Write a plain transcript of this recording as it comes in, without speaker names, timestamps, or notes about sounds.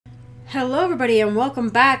Hello everybody and welcome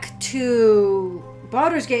back to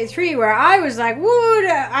Baldur's Gate 3, where I was like, woo!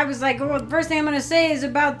 I was like, well, the first thing I'm going to say is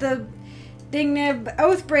about the thing, the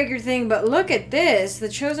Oathbreaker thing, but look at this. The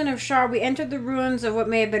Chosen of Shar, we entered the ruins of what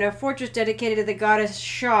may have been a fortress dedicated to the goddess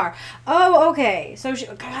Shar. Oh, okay. So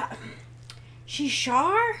she's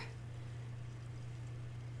Shar?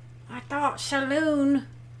 I thought Saloon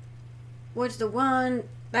was the one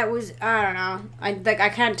that was, I don't know. I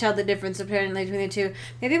can't tell the difference apparently between the two.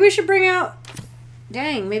 Maybe we should bring out,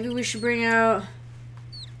 dang, maybe we should bring out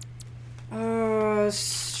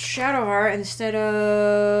Shadowheart instead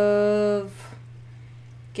of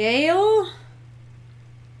Gale?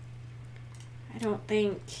 I don't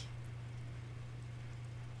think.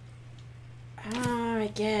 I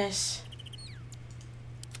guess.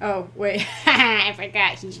 Oh, wait. I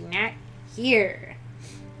forgot he's not here.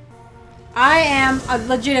 I am,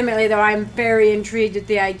 legitimately though, I'm very intrigued with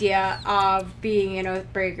the idea of being an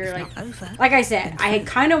Oathbreaker. Like I said, I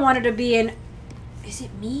kind of wanted to be in... Is it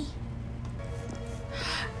me?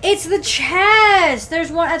 It's the chest! There's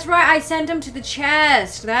one, that's right, I sent him to the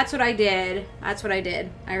chest. That's what I did. That's what I did.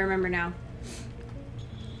 I remember now.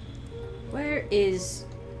 Where is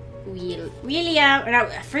William?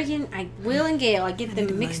 Will and Gale, I get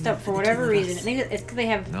them mixed up for whatever reason. I think it's because they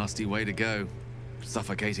have... Nasty way to go.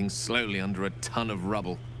 Suffocating slowly under a ton of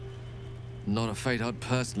rubble. Not a fate I'd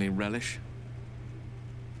personally relish.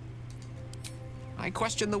 I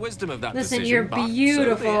question the wisdom of that Listen, decision, you're but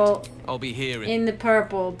beautiful so I'll be here in the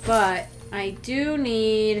purple, but I do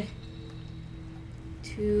need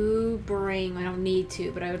to bring... I don't need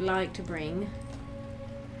to, but I would like to bring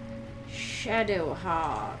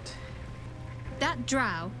Shadowheart. That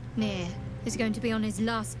drow near is going to be on his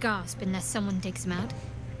last gasp unless someone digs him out.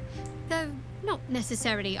 Though not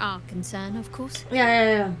necessarily our concern, of course.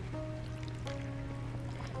 Yeah.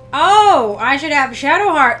 Oh, I should have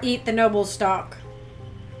Shadowheart eat the noble stock.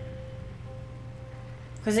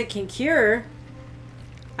 Because it can cure.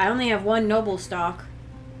 I only have one noble stock.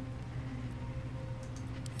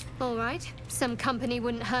 Alright, some company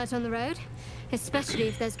wouldn't hurt on the road. Especially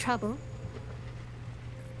if there's trouble.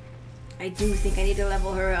 I do think I need to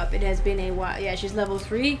level her up. It has been a while. Yeah, she's level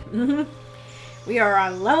 3. We are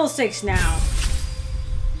on level 6 now.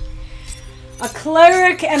 A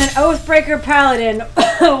cleric and an Oathbreaker paladin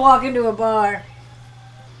walk into a bar.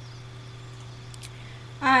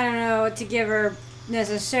 I don't know what to give her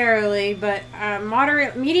necessarily, but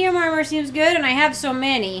medium armor seems good, and I have so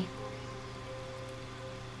many.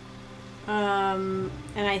 And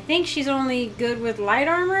I think she's only good with light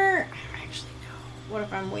armor. Actually, no. What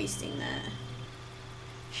if I'm wasting that?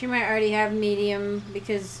 She might already have medium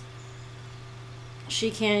because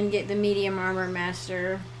she can get the medium armor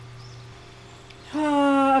master.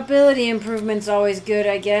 Ability improvement's always good,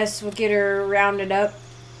 I guess. We'll get her rounded up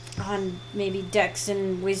on maybe dex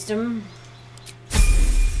and wisdom.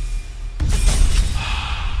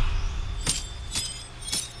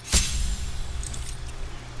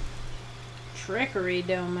 Trickery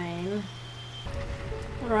domain.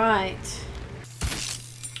 Right.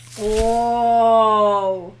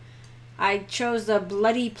 Whoa. I chose the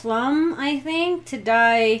Bloody Plum, I think, to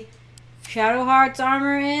dye Shadowheart's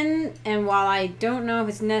armor in, and while I don't know if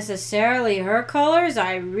it's necessarily her colors,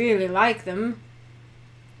 I really like them.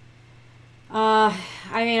 I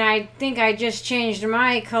mean, I think I just changed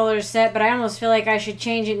my color set, but I almost feel like I should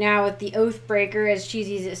change it now with the Oathbreaker, as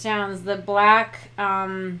cheesy as it sounds. The black,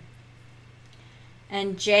 and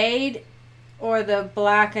jade, or the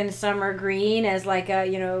black and summer green as like a,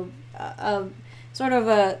 you know, sort of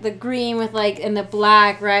the green with like, and the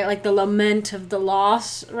black, right? Like the lament of the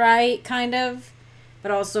loss, right? Kind of.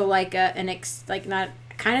 But also like not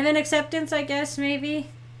kind of an acceptance, I guess, maybe.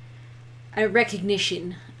 A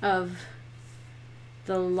recognition of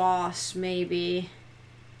the loss, maybe.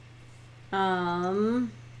 You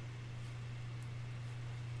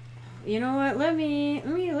know what? Let me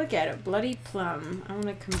look at it. Bloody Plum. I want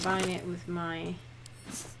to combine it with my...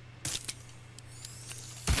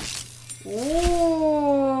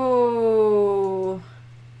 Ooh.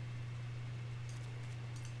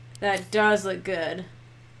 That does look good.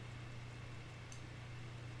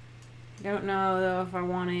 Don't know though if I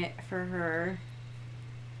want it for her.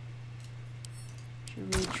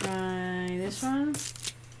 Should we try this one?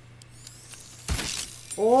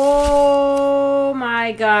 Oh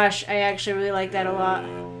my gosh, I actually really like that a lot.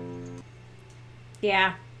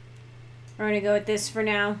 Yeah. We're gonna go with this for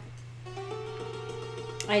now.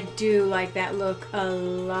 I do like that look a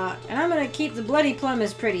lot. And I'm gonna keep the Bloody Plum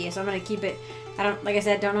as pretty, so I'm gonna keep it. I don't, like I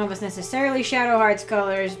said, don't know if it's necessarily Shadowheart's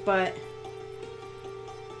colors, but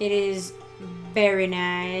it is very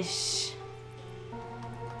nice.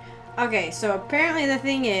 Okay, so apparently the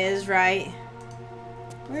thing is, right?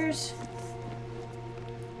 Where's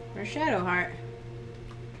Shadowheart?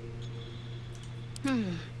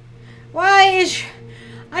 Why is...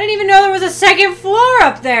 I didn't even know there was a second floor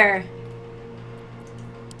up there.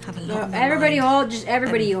 Have a No, lot on my everybody mind. hold, just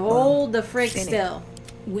everybody And, hold well, the frick finish. still.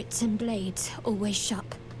 Wits and blades, always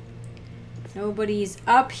sharp. Nobody's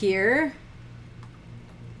up here.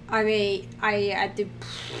 I mean, I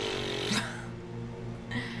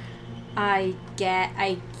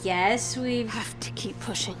guess we've Have to keep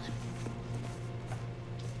pushing.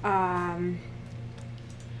 I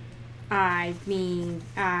mean,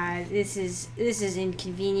 this is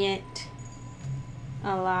inconvenient.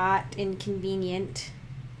 A lot inconvenient.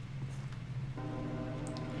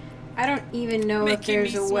 I don't even know if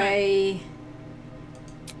there's a way.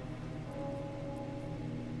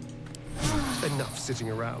 Enough sitting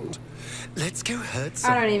around. Let's go herd I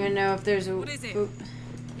some. don't even know if there's a. What is it?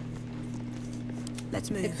 Let's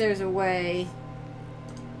move. If there's a way.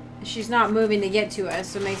 She's not moving to get to us,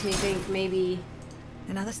 so it makes me think maybe.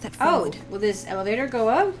 Another step Oh, forward. will this elevator go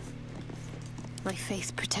up? My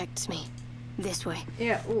faith protects me. This way.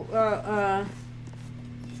 Yeah. Ooh, are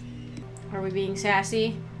we being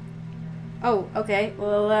sassy? Oh, okay.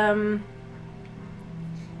 Well,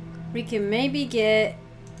 we can maybe get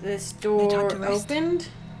this door time to rest. opened.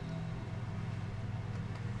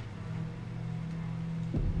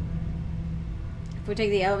 If we take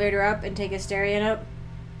the elevator up and take Asterion up.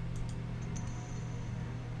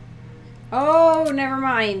 Oh, never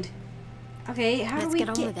mind. Okay, how do Let's we get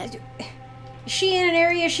on with it. Is she in an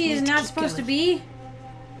area she Need is to not keep supposed to going. be?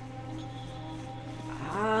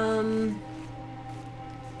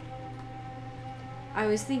 I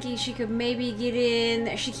was thinking she could maybe get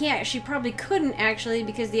in. She can't. She probably couldn't actually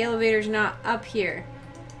because the elevator's not up here.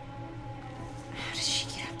 How does she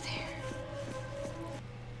get up there?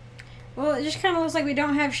 Well, it just kind of looks like we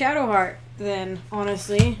don't have Shadowheart then,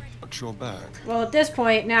 honestly. Watch your back. Well, at this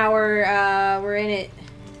point now we're in it.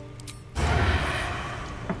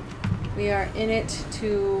 We are in it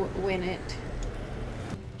to win it.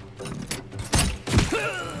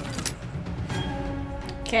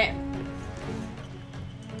 Okay.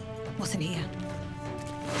 What's in here?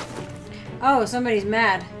 Oh, somebody's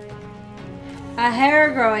mad. A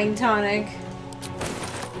hair growing tonic.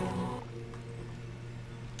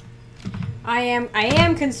 I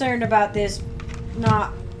am concerned about this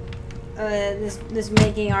not this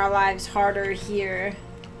making our lives harder here.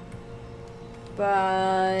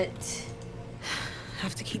 But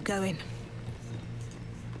Have to keep going.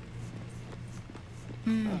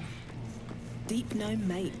 Deep gnome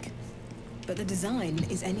make. But the design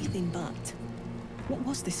is anything but. What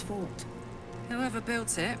was this fort? Whoever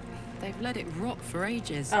built it, they've let it rot for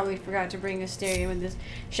ages. oh, we forgot to bring Asterion with this.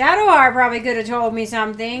 Shadowheart probably could have told me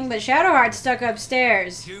something, but Shadowheart's stuck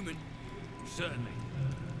upstairs. Human, certainly.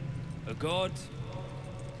 A god,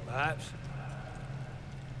 perhaps.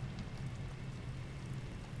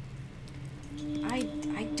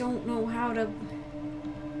 I don't know how to.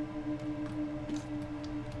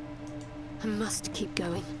 I must keep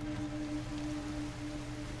going.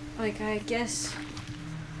 Like, I guess.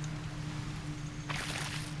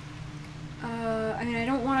 I mean, I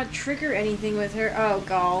don't want to trigger anything with her. Oh,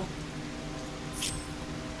 gall.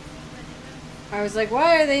 I was like,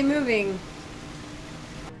 why are they moving?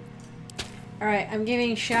 Alright, I'm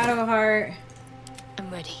giving Shadowheart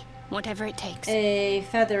I'm ready. Whatever it takes. a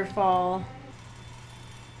feather fall.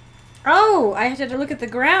 Oh, I had to look at the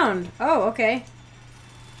ground. Oh, okay.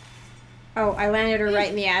 Oh, I landed her right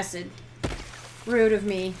in the acid. Rude of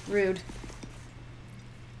me. Rude.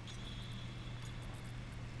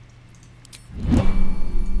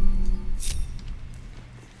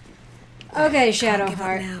 Okay, Can't give up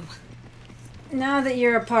Shadowheart. now. Now that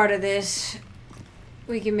you're a part of this,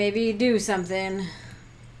 we can maybe do something.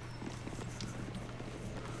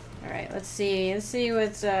 Alright, let's see. Let's see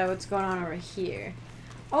what's going on over here.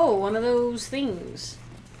 Oh, one of those things.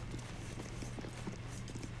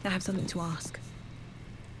 I have something to ask.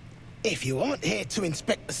 If you aren't here to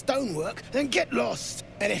inspect the stonework, then get lost.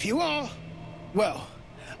 And if you are, well,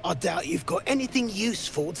 I doubt you've got anything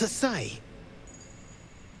useful to say.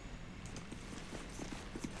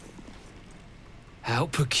 How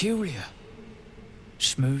peculiar.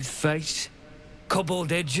 Smooth face,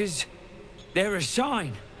 cobbled edges. They're a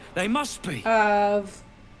sign. They must be. Of...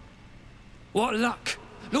 What luck.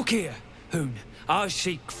 Look here, Hoon. I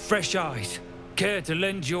seek fresh eyes. Care to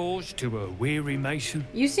lend yours to a weary mason?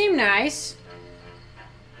 You seem nice.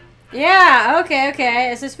 Yeah,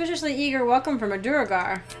 okay. A suspiciously eager welcome from a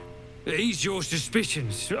Duragar. Ease your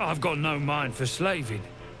suspicions. I've got no mind for slaving.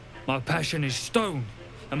 My passion is stone,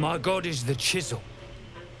 and my god is the chisel.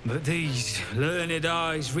 But these learned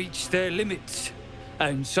eyes reach their limits,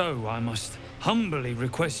 and so I must humbly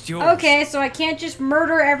request yours. Okay, so I can't just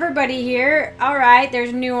murder everybody here. Alright,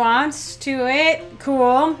 there's nuance to it.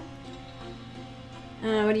 Cool.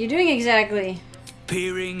 What are you doing exactly?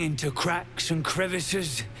 Peering into cracks and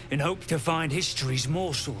crevices in hope to find history's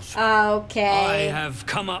morsels. Okay. I have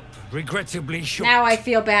come up regrettably short. Now I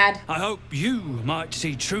feel bad. I hope you might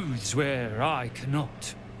see truths where I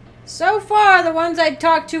cannot. So far, the ones I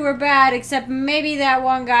talked to were bad, except maybe that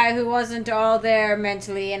one guy who wasn't all there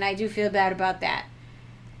mentally, and I do feel bad about that.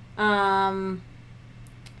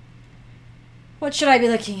 What should I be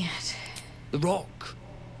looking at? The rock,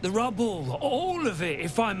 the rubble, all of it,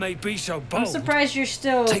 if I may be so bold. I'm surprised you're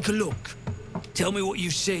still... Take a look. Tell me what you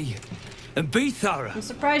see. And be thorough. I'm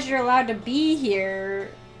surprised you're allowed to be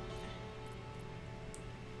here.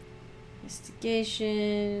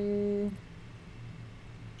 Investigation...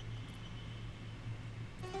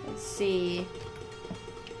 Let's see.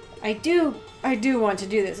 I do want to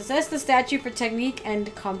do this. Assess the statue for technique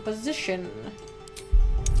and composition.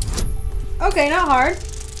 Okay, not hard.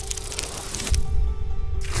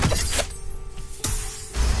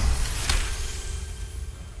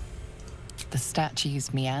 The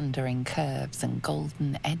statue's meandering curves and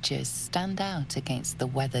golden edges stand out against the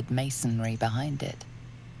weathered masonry behind it.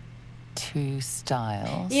 Two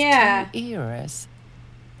styles, Yeah. two eras.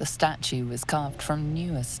 The statue was carved from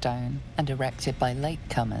newer stone and erected by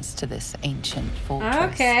latecomers to this ancient fortress.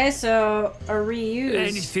 Okay, so a reuse.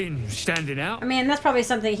 Anything standing out? I mean, that's probably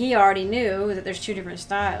something he already knew, that there's two different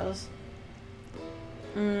styles.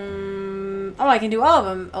 Oh, I can do all of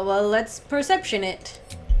them. Oh, well, let's perception it.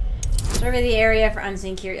 Survey the area for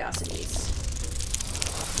unseen curiosities.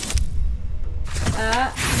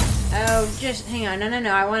 Oh, just hang on.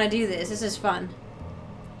 No, I want to do this. This is fun.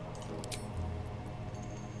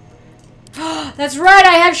 That's right,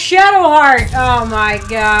 I have Shadow Heart! Oh my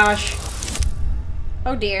gosh.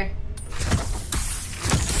 Oh dear.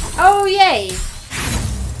 Oh yay!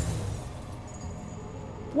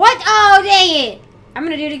 What? Oh dang it! I'm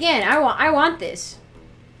gonna do it again. I want this.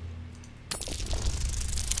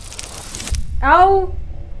 Oh.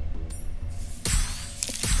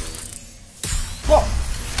 Well,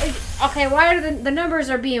 okay, why are the numbers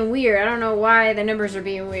are being weird? I don't know why the numbers are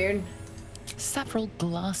being weird. Several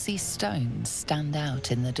glassy stones stand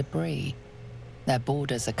out in the debris. Their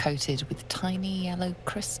borders are coated with tiny yellow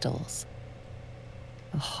crystals.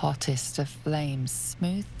 The hottest of flames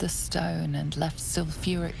smoothed the stone and left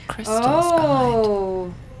sulfuric crystals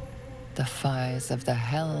behind. The fires of the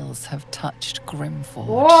hells have touched Grimforge.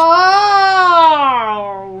 Whoa!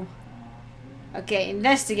 Okay,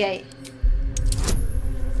 investigate.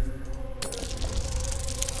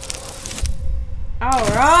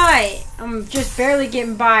 Alright! I'm just barely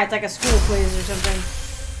getting by. It's like a school quiz or something.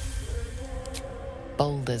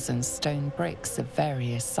 Boulders and stone bricks of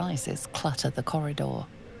various sizes clutter the corridor.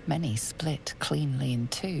 Many split cleanly in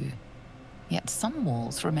two. Yet some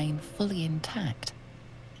walls remain fully intact.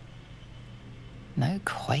 No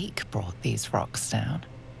quake brought these rocks down.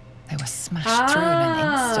 They were smashed through in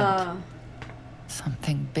an instant.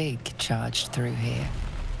 Something big charged through here.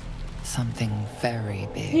 Something very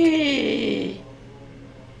big.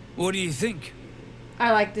 What do you think?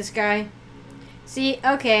 I like this guy. See,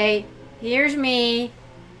 okay, here's me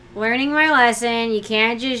learning my lesson. You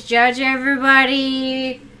can't just judge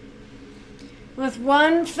everybody with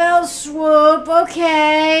one fell swoop,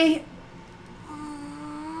 okay?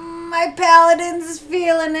 My paladin's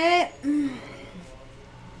feeling it.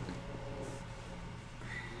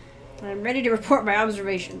 I'm ready to report my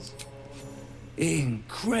observations.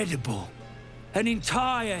 Incredible. An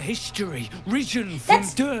entire history risen from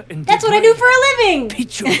dirt and That's what I do for a living!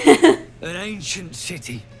 Pichu, an ancient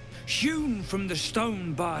city, hewn from the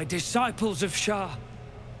stone by disciples of Shah,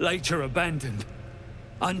 later abandoned.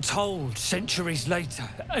 Untold centuries later,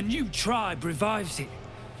 a new tribe revives it.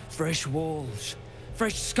 Fresh walls,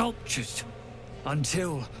 fresh sculptures,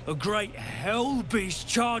 until a great hell beast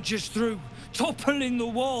charges through, toppling the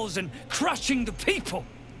walls and crushing the people.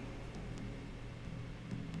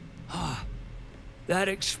 That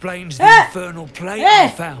explains the infernal plate I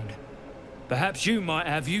found. Perhaps you might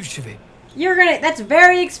have use of it. That's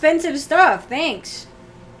very expensive stuff, thanks.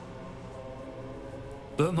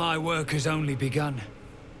 But my work has only begun.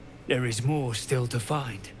 There is more still to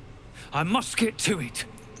find. I must get to it.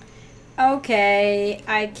 Okay,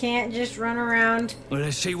 I can't just run around Well,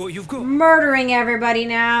 let's see what you've got. murdering everybody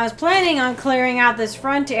now. I was planning on clearing out this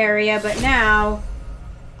front area, but now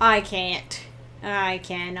I can't. I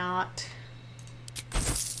cannot.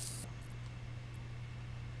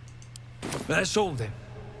 That's all then.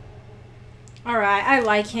 Alright, I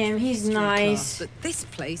like him. He's nice. But this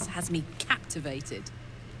place has me captivated.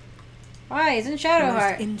 Why isn't The most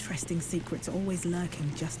Shadowheart? interesting secrets are always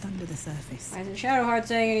lurking just under the surface. Why isn't Shadowheart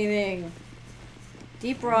saying anything?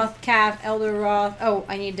 Deep Roth, Calf, Elder Roth. Oh,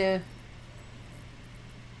 I need to...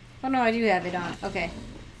 Oh no, I do have it on. Okay.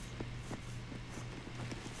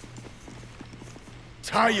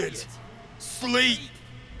 Tired. Sleep.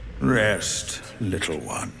 Rest, little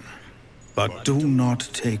one. But do not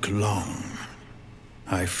take long.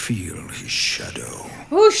 I feel his shadow.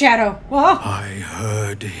 Ooh, Shadow! Whoa! I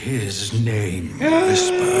heard his name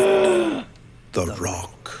whispered. The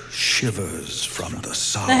rock shivers from the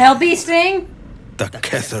sun. The Hell Beast thing? The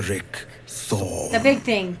Ketheric Thorn. The big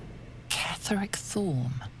thing. Ketheric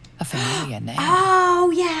Thorn, a familiar name.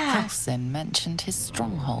 Oh, yeah! Halsin mentioned his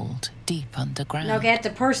stronghold deep underground. Okay, it's a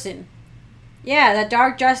person. Yeah, the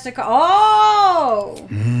Dark Justica. Oh!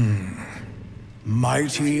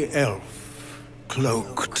 Mighty elf,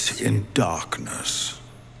 cloaked in darkness.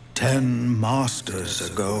 10 masters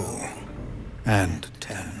ago, and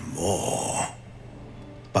 10 more.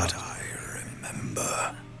 But I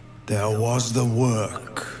remember, there was the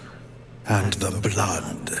work, and the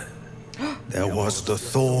blood. There was the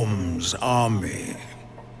Thorm's army.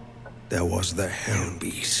 There was the Hell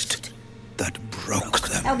Beast that broke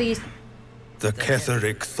them. Hell Beast. The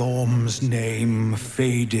Ketheric Thorm's name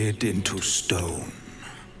faded into stone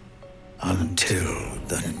until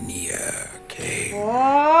the Near came.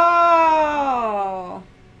 Whoa!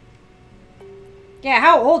 Yeah,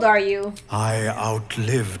 how old are you? I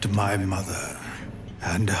outlived my mother,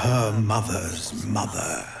 and her mother's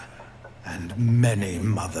mother, and many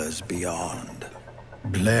mothers beyond.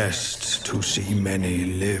 Blessed to see many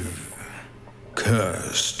live,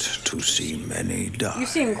 cursed to see many die. You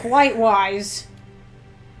seem quite wise.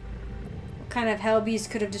 What kind of hell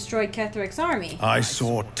beast could have destroyed Ketheric's army? I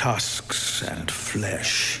saw tusks and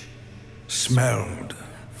flesh, smelled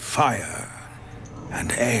fire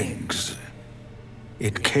and eggs.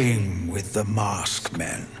 It came with the masked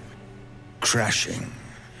men, crashing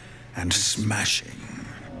and smashing.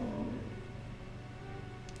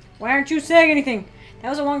 Why aren't you saying anything? That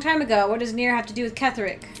was a long time ago. What does Nier have to do with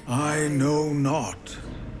Ketheric? I know not,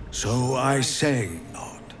 so I say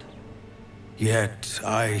not. Yet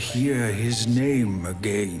I hear his name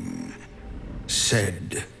again,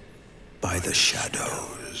 said by the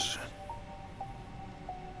shadows.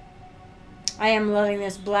 I am loving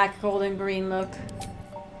this black, golden, green look.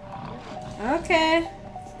 Okay.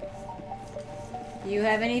 You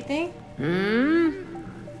have anything?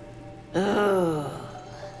 Oh,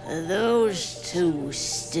 those two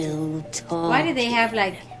still talk. Why do they have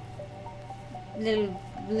like little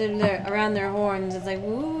around their horns? It's like,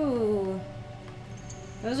 woo.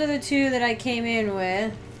 Those are the two that I came in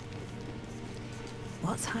with.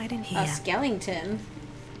 What's hiding here? A skeleton.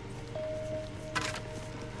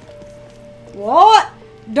 What?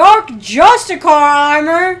 Dark Justicar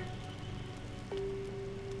armor?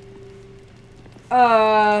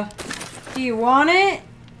 Do you want it?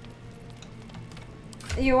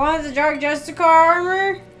 You want the Dark Justicar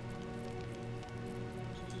armor?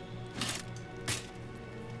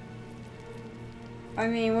 I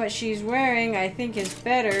mean, what she's wearing, I think, is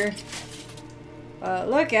better.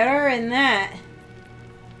 Look at her in that.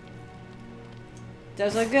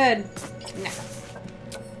 Does look good. No.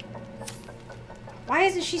 Why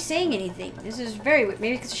isn't she saying anything? This is very weird.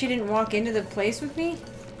 Maybe because she didn't walk into the place with me?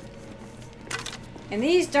 And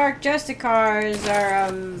these Dark Justicars are,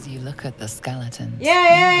 As you look at the skeletons,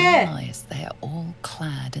 yeah. you realize they are all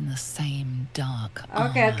clad in the same dark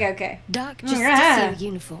Okay, armor. okay. Dark Yeah. Justiciar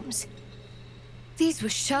uniforms. These were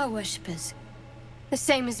Shah worshippers. The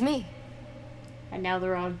same as me. And now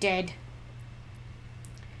they're all dead.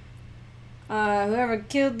 Whoever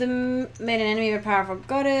killed them made an enemy of a powerful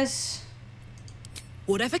goddess.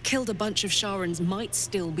 Whatever killed a bunch of Sharans might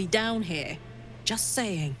still be down here. Just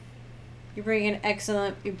saying. You bring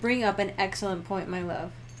up an excellent point, my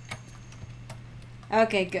love.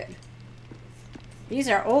 Okay, good. These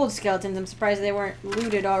are old skeletons. I'm surprised they weren't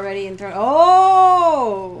looted already and thrown.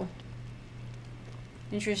 Oh!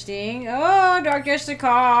 Interesting. Oh, Dark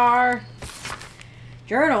Justicar.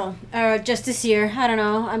 Journal. Justiciar. I don't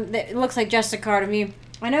know. It looks like Justicar to me.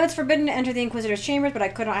 I know it's forbidden to enter the Inquisitor's chambers, but I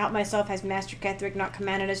could not help myself. Has Master Ketheric not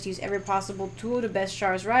commanded us to use every possible tool to best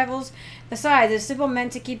Shar's rivals? Besides, if Sybil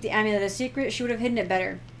meant to keep the amulet a secret, she would have hidden it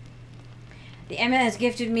better. The amulet has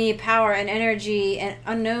gifted me power and energy and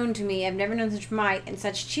unknown to me. I've never known such might and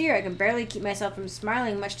such cheer. I can barely keep myself from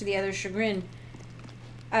smiling, much to the other's chagrin.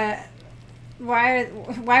 Why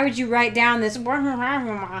would you write down this?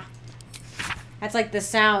 That's like the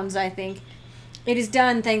sounds, I think. It is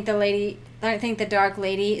done, thank the lady. I thank the Dark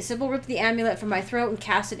Lady. Sybil ripped the amulet from my throat and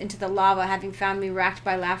cast it into the lava, having found me racked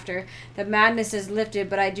by laughter. The madness is lifted,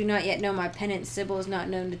 but I do not yet know my penance. Sybil is not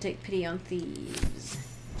known to take pity on thieves.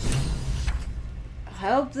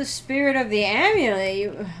 Help the spirit of the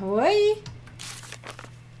amulet. What?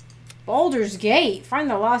 Baldur's Gate. Find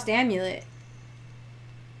the lost amulet.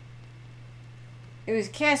 It was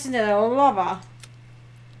cast into the lava.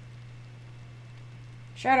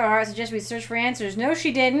 Shadowheart suggests we search for answers. No,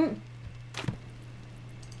 she didn't.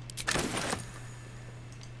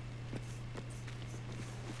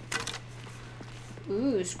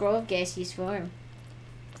 Ooh, scroll of gaseous form.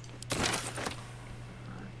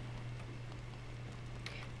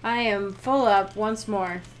 I am full up once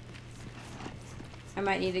more. I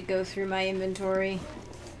might need to go through my inventory.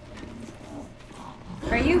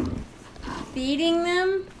 Are you feeding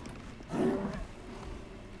them?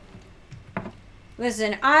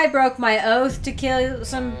 Listen, I broke my oath to kill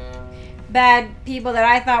some bad people that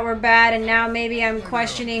I thought were bad, and now maybe I'm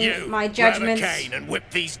questioning my judgments. Grab a cane and whip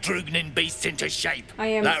these Drugnin beasts into shape.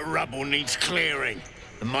 That rubble needs clearing,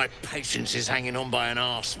 and my patience is hanging on by an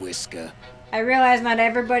arse whisker. I realize not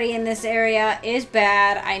everybody in this area is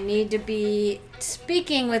bad. I need to be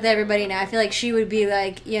speaking with everybody now. I feel like she would be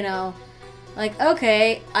like, you know, like,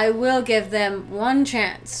 okay, I will give them one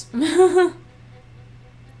chance.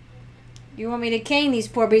 You want me to cane these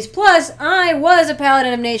poor beasts? Plus, I was a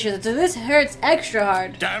paladin of nature, so this hurts extra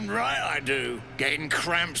hard. Damn right I do. Getting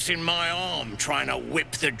cramps in my arm, trying to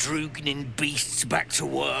whip the Drugnin beasts back to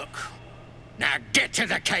work. Now get to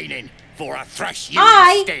the caning, for I thrash you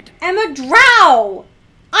instead. I am a drow!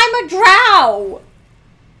 I'm a drow!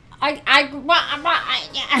 Like,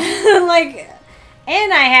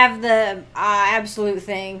 and I have the absolute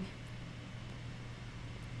thing.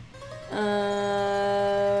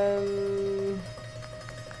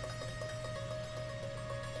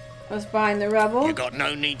 What's behind the rubble? You got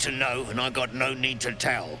no need to know, and I got no need to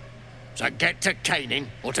tell. So get to caning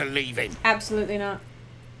or to leaving. Absolutely not.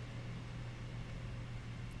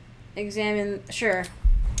 Examine. Sure.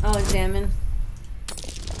 I'll examine.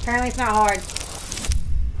 Apparently it's not hard.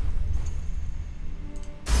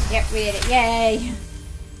 Yep, we did it. Yay!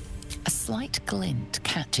 A slight glint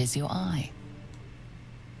catches your eye.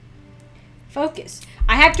 Focus.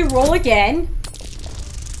 I have to roll again.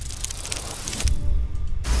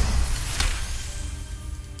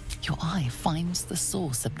 Your eye finds the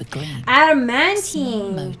source of the gleam.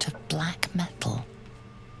 Adamantine. A mote of black metal.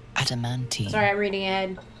 Adamantine. Sorry, I'm reading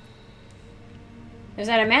ahead. There's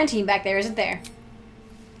adamantine back there, isn't there?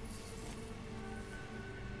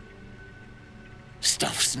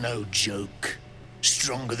 Stuff's no joke.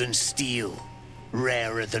 Stronger than steel.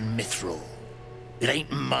 Rarer than mithril. It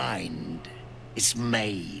ain't mined. It's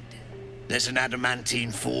made. There's an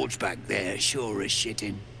adamantine forge back there, sure as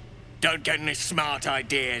shitting. Don't get any smart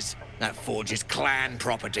ideas. That forge is clan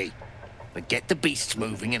property. But get the beasts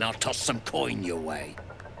moving and I'll toss some coin your way.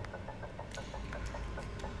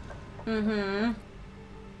 Mm-hmm.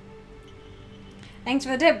 Thanks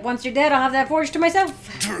for the tip. Once you're dead, I'll have that forge to myself.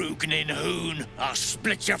 Drugnin hoon, I'll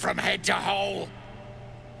split you from head to hole.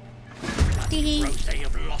 Tee. They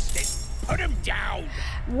have lost it. Put him down.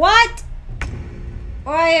 What?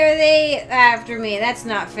 Why are they after me? That's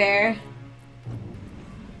not fair.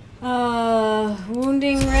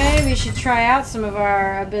 Wounding Ray. We should try out some of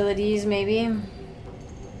our abilities, maybe.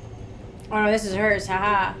 Oh no, this is hers.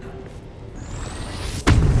 Haha.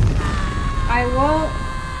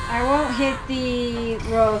 I won't hit the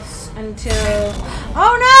roofs until.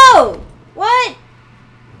 Oh no! What?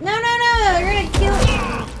 No! They're gonna kill.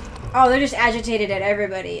 Oh, they're just agitated at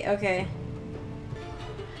everybody. Okay.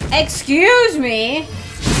 Excuse me.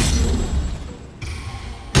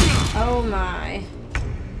 Oh my.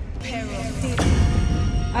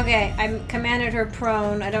 Okay, I commanded her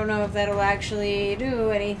prone. I don't know if that'll actually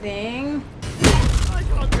do anything. I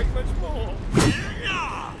can't take much more.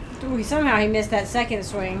 Ooh, somehow he missed that second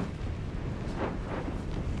swing.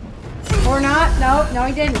 Or not. No,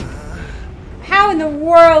 he didn't. How in the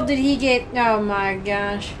world did he get... Oh my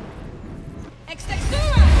gosh.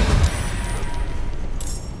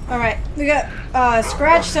 Alright, we got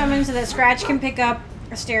Scratch summoned so that Scratch can pick up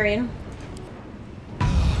Asterion.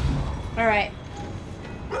 Alright.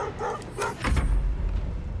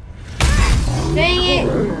 Dang it!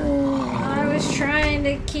 I was trying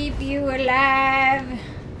to keep you alive.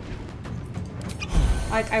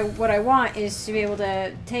 Like, what I want is to be able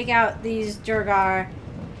to take out these Durgar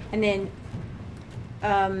and then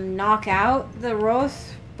knock out the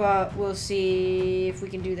Roth, but we'll see if we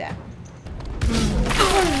can do that.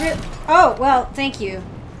 Oh, well, thank you.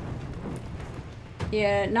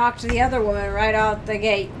 Yeah, knocked the other woman right out the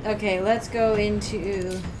gate. Okay, let's go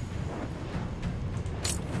into...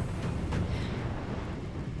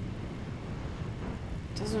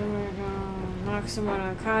 Doesn't work. Knock someone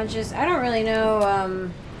unconscious. I don't really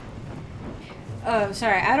know, Oh,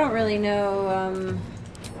 sorry. I don't really know,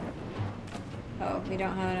 Oh, we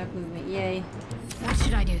don't have enough movement. Yay. What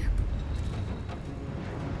should I do?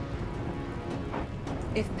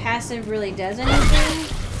 If passive really does anything?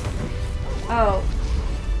 Oh.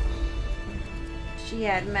 She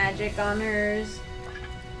had magic on hers.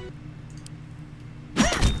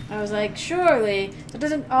 I was like, surely. So it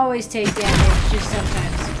doesn't always take damage, just sometimes.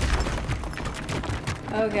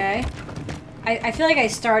 Okay. I feel like I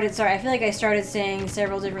started, sorry, I feel like I started saying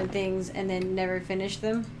several different things and then never finished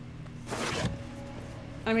them.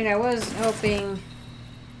 I mean, I was hoping...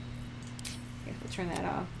 Okay, we'll turn that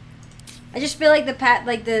off. I just feel like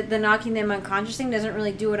the knocking them unconscious thing doesn't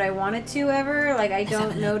really do what I want it to ever. Like, I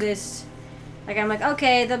don't notice... Like, I'm like,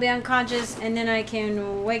 okay, they'll be unconscious, and then I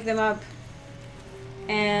can wake them up.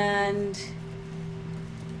 And...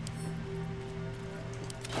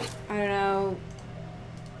 I don't know...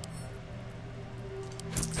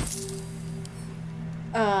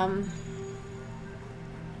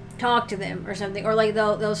 talk to them or something, or like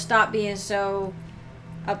they'll stop being so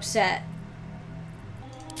upset.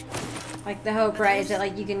 Like the hope, right, is that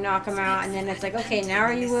like you can knock them out and then it's like, okay, now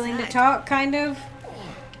are you willing to talk, kind of?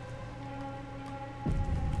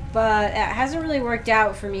 But it hasn't really worked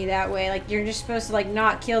out for me that way. Like, you're just supposed to like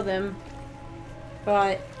not kill them,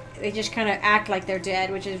 but they just kind of act like they're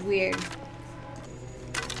dead, which is weird.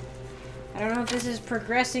 I don't know if this is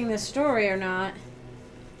progressing the story or not.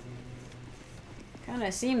 Kind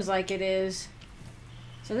of seems like it is.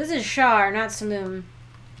 So this is Shar, not Saloon.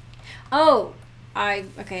 Oh!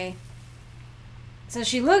 Okay. So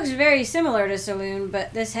she looks very similar to Saloon,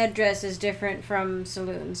 but this headdress is different from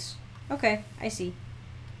Saloon's. Okay, I see.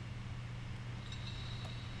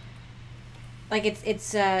 Like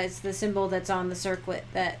it's the symbol that's on the circlet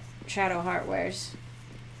that Shadowheart wears.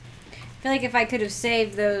 I feel like if I could have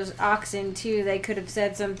saved those oxen too, they could have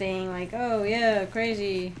said something like, "Oh yeah,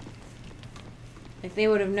 crazy." Like they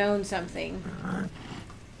would have known something.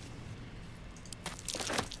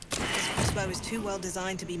 This crossbow is too well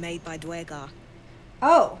designed to be made by Dwarves.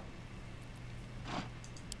 Oh.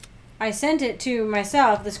 I sent it to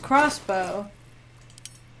myself, this crossbow.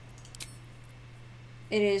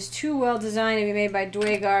 It is too well designed to be made by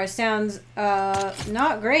Dwarves. Sounds,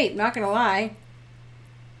 not great, not gonna lie.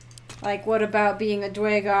 Like, what about being a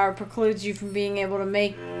Dwarves precludes you from being able to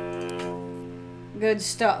make good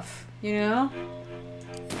stuff, you know?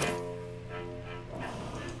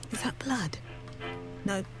 Is that blood?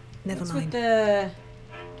 No, never What's mind. with the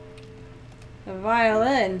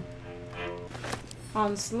violin?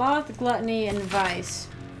 On sloth, gluttony, and vice.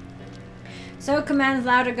 So commands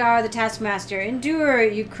Laudagar the taskmaster. Endure,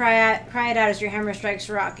 you cry it out as your hammer strikes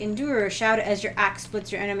rock. Endure, shout it as your axe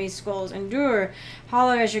splits your enemies' skulls. Endure,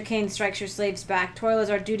 holler as your cane strikes your slaves' back. Toil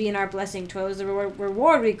is our duty and our blessing. Toil is the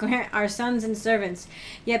reward we grant our sons and servants.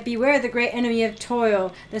 Yet beware the great enemy of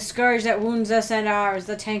toil, the scourge that wounds us and ours,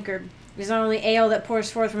 the tankard. It is not only ale that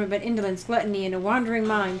pours forth from it, but indolence, gluttony, and a wandering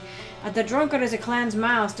mind. The drunkard is a clan's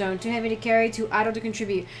milestone, too heavy to carry, too idle to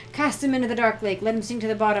contribute. Cast him into the dark lake, let him sink to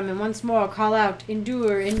the bottom, and once more call out,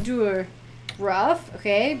 endure, endure. Rough,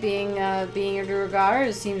 okay, being a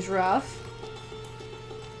Duergar seems rough.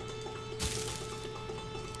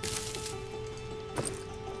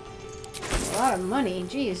 A lot of money,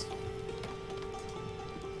 jeez.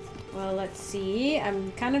 Well, let's see.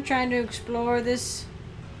 I'm kind of trying to explore this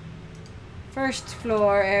first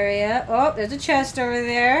floor area. Oh, there's a chest over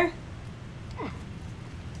there.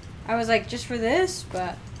 I was like, just for this?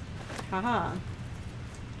 But, haha.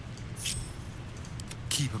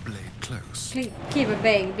 Keep a blade close. Keep a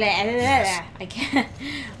blade. Blah, blah, blah, blah. I can't.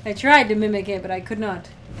 I tried to mimic it, but I could not.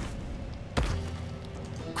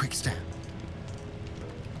 Quick step.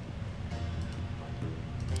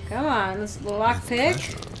 Come on, let's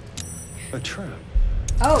lockpick. A trap.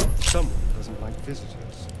 Oh! Someone doesn't like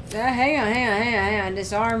visitors. Hang on.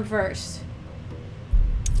 Disarm first.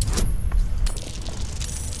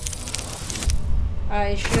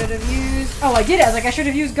 I should have used... Oh, I did it! I was like, I should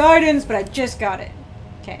have used guidance, but I just got it.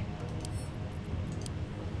 Okay.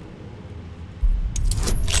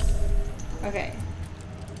 Okay.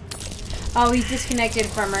 Oh, he's disconnected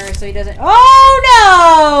from her, so he doesn't...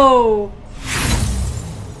 Oh, no!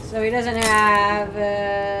 So he doesn't have...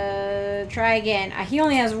 try again. He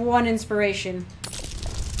only has one inspiration.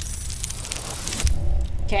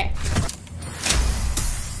 Okay.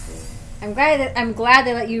 I'm glad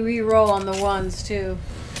they let you re-roll on the ones too.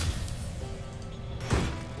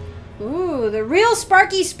 Ooh, the real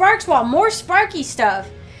Sparky Sparks Wall. More Sparky stuff.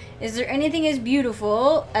 Is there anything as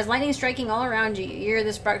beautiful as lightning striking all around you? You hear the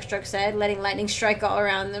Sparkstruck said, letting lightning strike all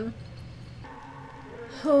around them.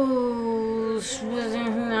 Oh,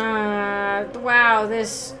 wow,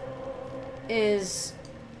 this is...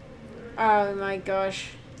 Oh my gosh.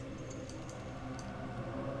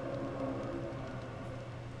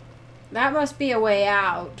 That must be a way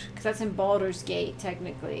out, because that's in Baldur's Gate,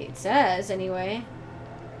 technically. It says, anyway.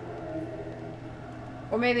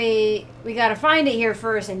 Or maybe we gotta find it here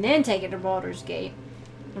first and then take it to Baldur's Gate.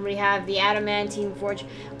 And we have the Adamantine Forge.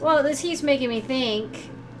 Well, this keeps making me think...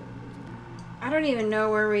 I don't even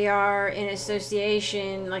know where we are in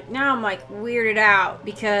association. Like, now I'm, like, weirded out,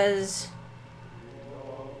 because...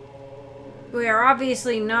 we are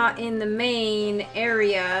obviously not in the main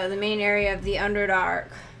area of the Underdark.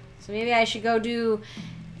 So maybe I should go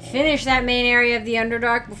finish that main area of the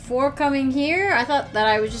Underdark before coming here. I thought that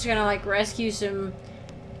I was just gonna, like, rescue some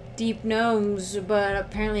deep gnomes, but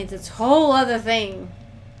apparently it's this whole other thing.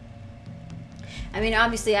 I mean,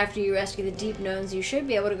 obviously after you rescue the deep gnomes, you should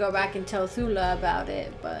be able to go back and tell Thula about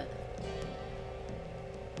it, but...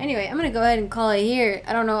 Anyway, I'm gonna go ahead and call it here.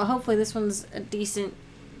 I don't know, hopefully this one's a decent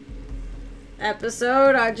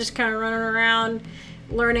episode. I'm just kind of running around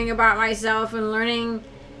learning about myself and learning,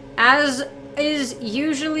 as is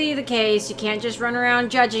usually the case. You can't just run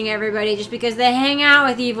around judging everybody just because they hang out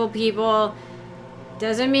with evil people.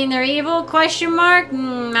 Doesn't mean they're evil, question mark? I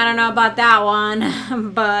don't know about that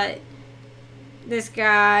one. But this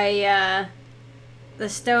guy, the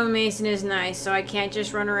stonemason is nice, so I can't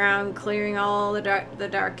just run around clearing all the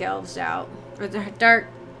dark elves out. Or the dark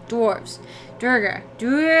dwarves. Dwegar.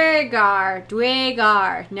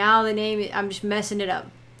 Now the name, I'm just messing it up.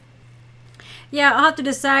 Yeah, I'll have to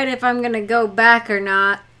decide if I'm gonna go back or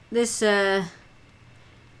not. This, I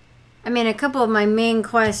mean, a couple of my main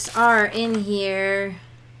quests are in here.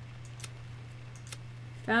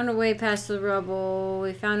 Found a way past the rubble.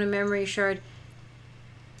 We found a memory shard.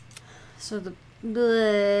 So the...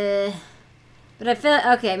 Bleh. But I feel...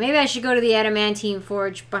 Okay, maybe I should go to the Adamantine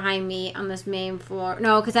Forge behind me on this main floor.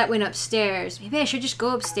 No, because that went upstairs. Maybe I should just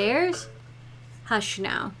go upstairs? Hush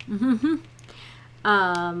now.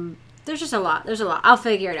 There's just a lot. There's a lot. I'll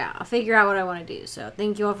figure it out. I'll figure out what I want to do. So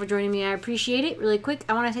thank you all for joining me. I appreciate it. Really quick,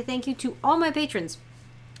 I want to say thank you to all my patrons,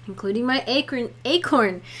 including my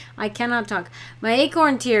Acorn. I cannot talk. My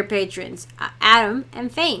Acorn tier patrons, Adam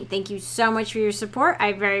and Fane. Thank you so much for your support.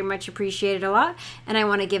 I very much appreciate it a lot. And I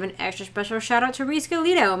want to give an extra special shout out to Rizka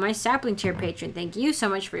Lito, my Sapling tier patron. Thank you so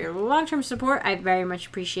much for your long-term support. I very much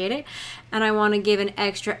appreciate it. And I want to give an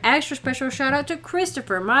extra special shout out to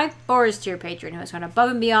Christopher, my Forest tier patron, who has gone above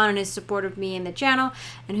and beyond in his support of me and the channel,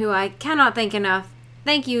 and who I cannot thank enough.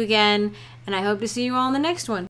 Thank you again, and I hope to see you all in the next one.